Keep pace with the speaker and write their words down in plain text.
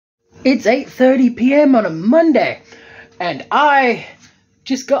It's 8:30 p.m. on a Monday, and I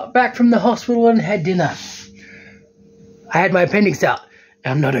just got back from the hospital and had dinner. I had my appendix out,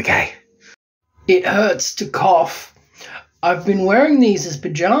 and I'm not okay. It hurts to cough. I've been wearing these as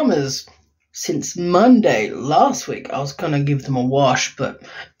pajamas since Monday last week. I was going to give them a wash, but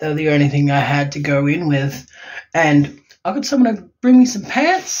they're the only thing I had to go in with. And I got someone to bring me some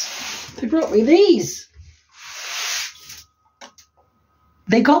pants. They brought me these.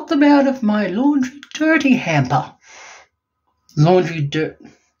 They got them out of my laundry dirty hamper.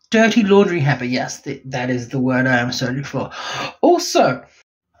 Dirty laundry hamper. Yes, that is the word I am searching for. Also,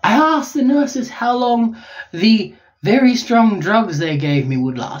 I asked the nurses how long the very strong drugs they gave me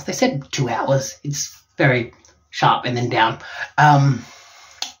would last. They said 2 hours. It's very sharp and then down.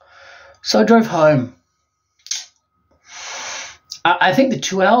 So I drove home. I think the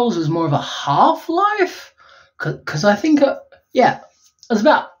 2 hours was more of a half-life. Because I think, it was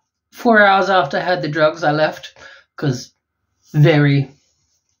about 4 hours after I had the drugs I left. Because very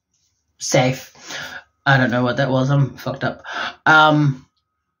safe. I don't know what that was. I'm fucked up.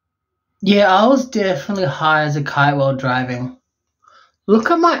 Yeah, I was definitely high as a kite while driving. Look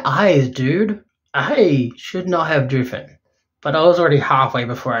at my eyes, dude. I should not have driven. But I was already halfway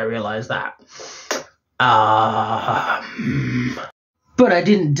before I realized that. But I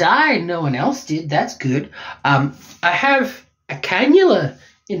didn't die. No one else did. That's good. I have a cannula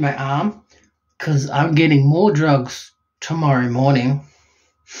in my arm because I'm getting more drugs tomorrow morning.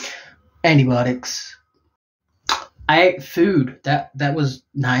 Antibiotics. I ate food. That was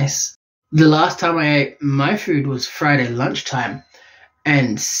nice. The last time I ate my food was Friday lunchtime.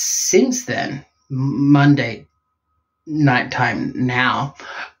 And since then, Monday nighttime now,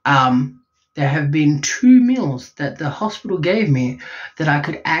 there have been 2 meals that the hospital gave me that I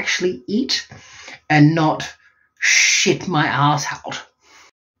could actually eat and not shit my ass out.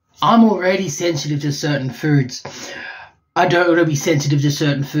 I'm already sensitive to certain foods. I don't want to be sensitive to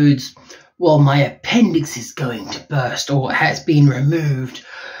certain foods while my appendix is going to burst or has been removed.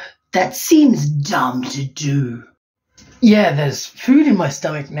 That seems dumb to do. Yeah, there's food in my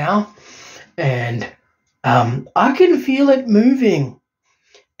stomach now, and I can feel it moving,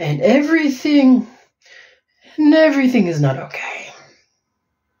 and everything is not okay.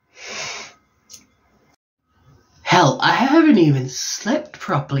 Hell, I haven't even slept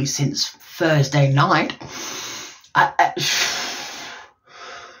properly since Thursday night. I'm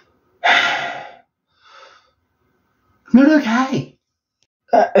not okay.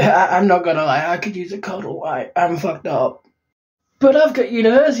 I'm not gonna lie, I could use a cuddle. I'm fucked up. But I've got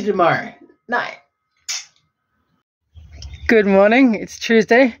university tomorrow night. Good morning, it's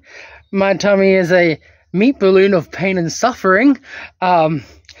Tuesday. My tummy is a meat balloon of pain and suffering. I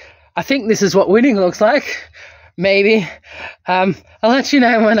think this is what winning looks like. Maybe. I'll let you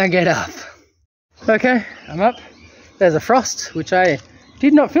know when I get up. Okay, I'm up. There's a frost, which I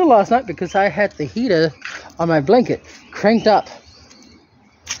did not feel last night because I had the heater on my blanket cranked up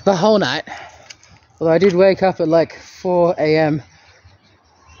the whole night. Although I did wake up at like 4 a.m.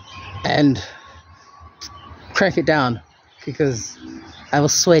 and crank it down because I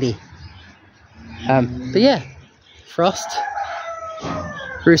was sweaty. But yeah, frost,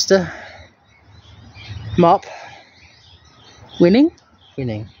 rooster, mop, winning.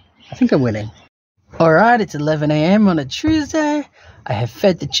 I think I'm winning. Alright, it's 11 a.m. on a Tuesday. I have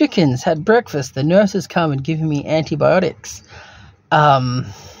fed the chickens, had breakfast. The nurses come and give me antibiotics.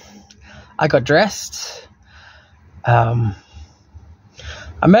 I got dressed. I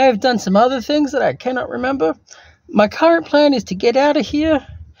may have done some other things that I cannot remember. My current plan is to get out of here,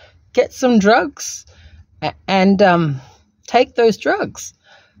 get some drugs, and take those drugs.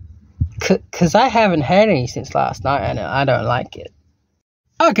 Because I haven't had any since last night, and I don't like it.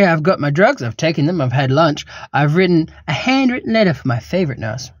 Okay, I've got my drugs. I've taken them. I've had lunch. I've written a handwritten letter for my favorite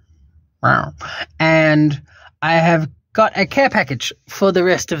nurse. Wow. And I have got a care package for the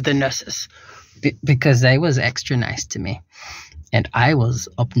rest of the nurses because they was extra nice to me and I was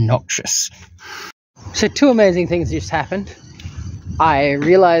obnoxious. So 2 amazing things just happened. I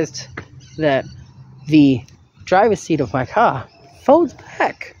realized that the driver's seat of my car folds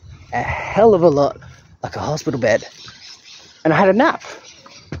back a hell of a lot like a hospital bed, and I had a nap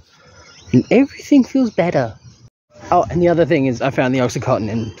and everything feels better. Oh, and the other thing is I found the Oxycontin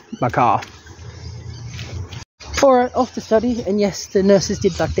in my car. Alright, off to study, and yes, the nurses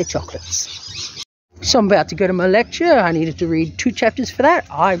did like their chocolates. So I'm about to go to my lecture. I needed to read 2 chapters for that.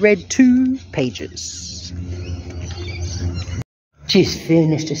 I read 2 pages. Just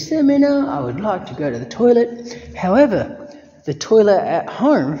finished a seminar. I would like to go to the toilet. However, the toilet at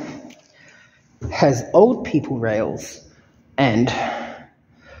home has old people rails, and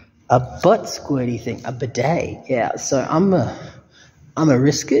A butt squirty thing, a bidet. Yeah, so I'm a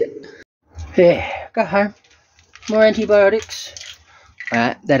risk it. Yeah, go home. More antibiotics.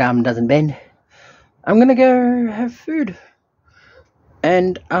 Right, that arm doesn't bend. I'm gonna go have food.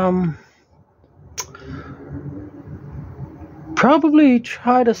 And probably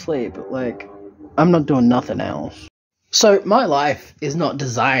try to sleep. Like, I'm not doing nothing else. So my life is not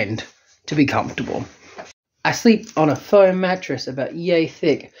designed to be comfortable. I sleep on a foam mattress about yay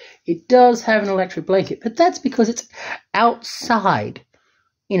thick. It does have an electric blanket, but that's because it's outside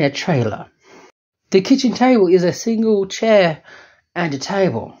in a trailer. The kitchen table is a single chair and a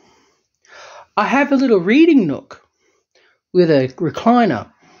table. I have a little reading nook with a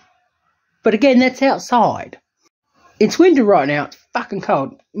recliner, but again, that's outside. It's winter right now. It's fucking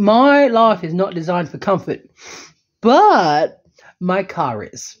cold. My life is not designed for comfort, but my car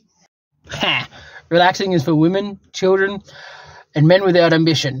is. Ha! Relaxing is for women, children, and men without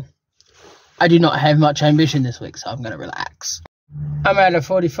ambition. I do not have much ambition this week, so I'm going to relax. I'm at a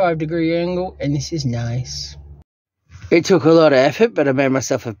 45-degree angle, and this is nice. It took a lot of effort, but I made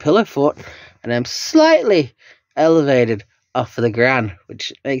myself a pillow fort, and I'm slightly elevated off the ground,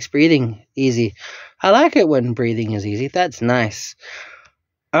 which makes breathing easy. I like it when breathing is easy. That's nice.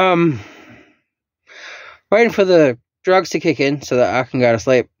 Waiting for the drugs to kick in so that I can go to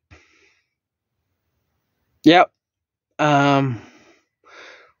sleep. Yep. Fun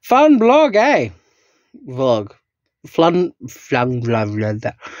vlog, eh? Vlog. Fun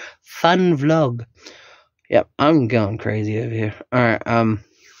vlog. Yep, I'm going crazy over here. Alright,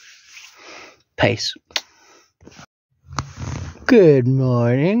 peace. Good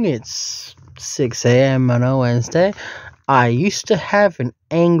morning. It's 6 a.m. on a Wednesday. I used to have an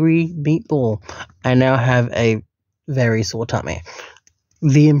angry meatball. I now have a very sore tummy.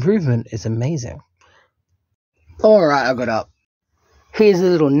 The improvement is amazing. Alright, I got up. Here's a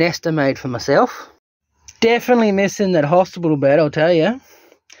little nest I made for myself. Definitely missing that hospital bed, I'll tell you.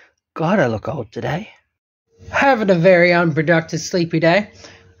 God, I look old today. Having a very unproductive, sleepy day.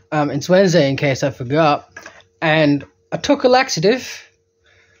 It's Wednesday in case I forgot. And I took a laxative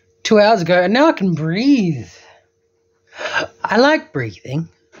 2 hours ago, and now I can breathe. I like breathing.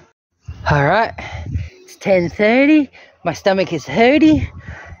 Alright, it's 10:30. My stomach is hurty,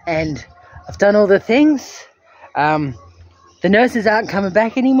 and I've done all the things. The nurses aren't coming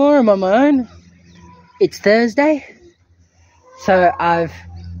back anymore. I'm on my own. It's Thursday, so I've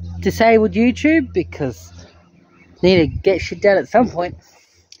disabled YouTube because I need to get shit done at some point.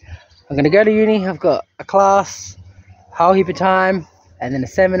 I'm going to go to uni. I've got a class, a whole heap of time, and then a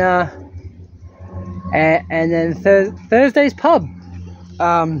seminar, and then Thursday's pub.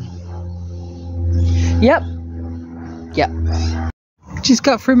 Yep. Just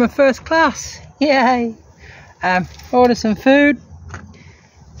got through my first class. Yay. Ordered some food.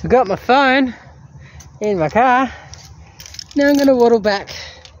 Forgot my phone in my car. Now I'm going to waddle back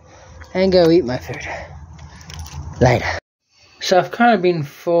and go eat my food later. So I've kind of been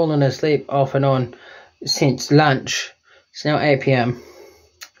falling asleep off and on since lunch. It's now 8 p.m.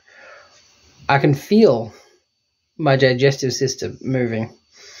 I can feel my digestive system moving.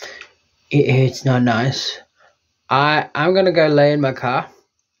 It's not nice. I'm going to go lay in my car,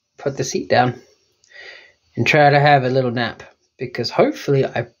 put the seat down, and try to have a little nap, because hopefully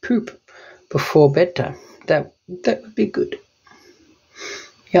I poop before bedtime. That would be good.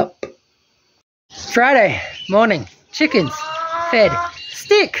 Yep. Friday morning. Chickens fed.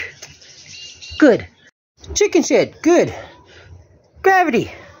 Stick. Good. Chicken shed. Good.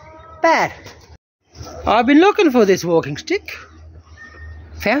 Gravity. Bad. I've been looking for this walking stick.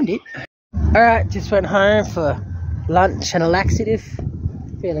 Found it. Alright, just went home for lunch and a laxative.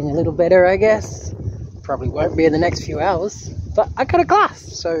 Feeling a little better, I guess. Probably won't be in the next few hours, but I got a class,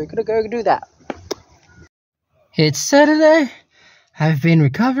 so gotta go do that. It's Saturday. I've been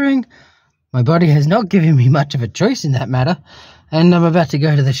recovering. My body has not given me much of a choice in that matter, and I'm about to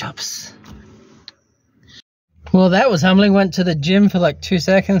go to the shops. Well, that was humbling. Went to the gym for like 2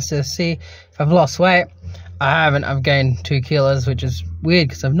 seconds to see if I've lost weight. I haven't. I've gained 2 kilos, which is weird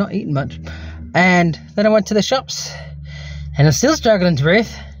because I've not eaten much. And then I went to the shops, and I'm still struggling to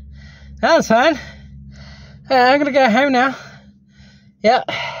breathe. That was fine. I'm gonna go home now. Yep.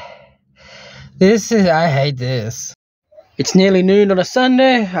 I hate this. It's nearly noon on a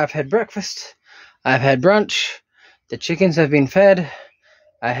Sunday. I've had breakfast. I've had brunch. The chickens have been fed.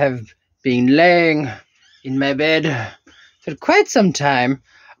 I have been laying in my bed for quite some time,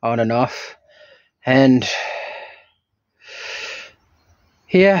 on and off. And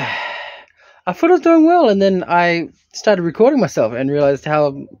yeah, I thought I was doing well, and then I started recording myself and realized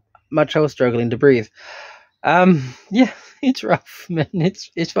how much I was struggling to breathe. Yeah, It's rough, man.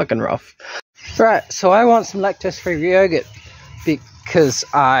 It's fucking rough. Right, so I want some lactose-free yogurt because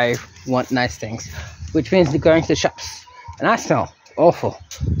I want nice things, which means going to the shops. And I smell awful.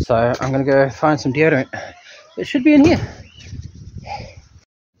 So I'm going to go find some deodorant. It should be in here.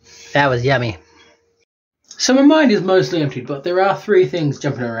 That was yummy. So my mind is mostly empty, but there are 3 things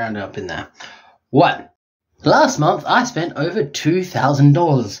jumping around up in there. 1. Last month, I spent over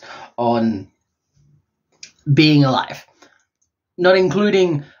 $2,000 on being alive. Not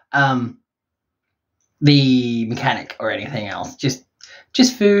including the mechanic or anything else. Just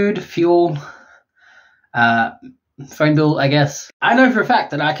food, fuel, phone bill, I guess. I know for a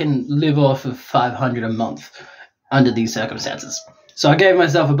fact that I can live off of $500 a month under these circumstances. So I gave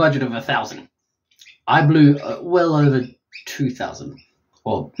myself a budget of $1,000. I blew well over 2,000,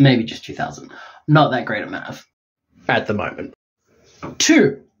 or maybe just 2,000. Not that great at math at the moment.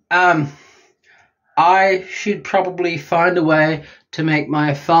 2, I should probably find a way to make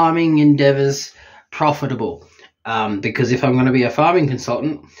my farming endeavors profitable. Because if I'm going to be a farming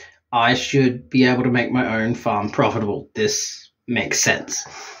consultant, I should be able to make my own farm profitable. This makes sense.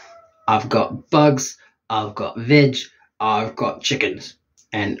 I've got bugs, I've got veg, I've got chickens,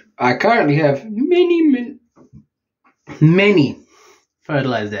 and I currently have many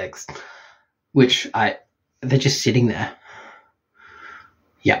fertilized eggs, which they're just sitting there.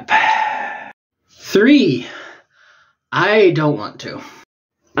 Yep. 3, I don't want to.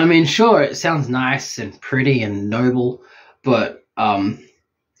 I mean, sure, it sounds nice and pretty and noble, but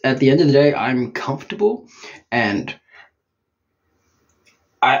at the end of the day, I'm comfortable, and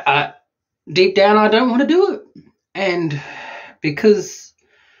I deep down, I don't want to do it. And because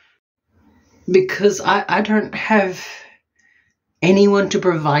I don't have anyone to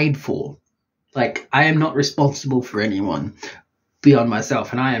provide for. Like, I am not responsible for anyone beyond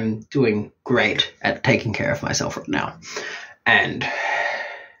myself, and I am doing great at taking care of myself right now. And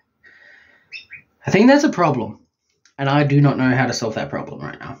I think that's a problem, and I do not know how to solve that problem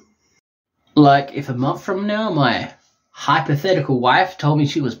right now. Like, if a month from now my hypothetical wife told me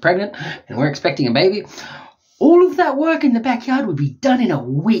she was pregnant and we're expecting a baby, all of that work in the backyard would be done in a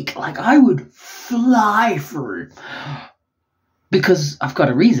week. Like, I would fly through. Because I've got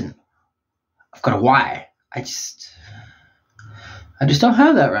a reason. I've got a why. I just don't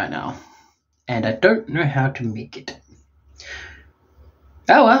have that right now. And I don't know how to make it.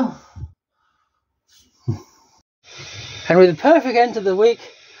 Oh well. And with the perfect end to the week,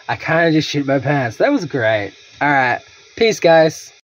 I kind of just shit my pants. That was great. Alright. Peace, guys.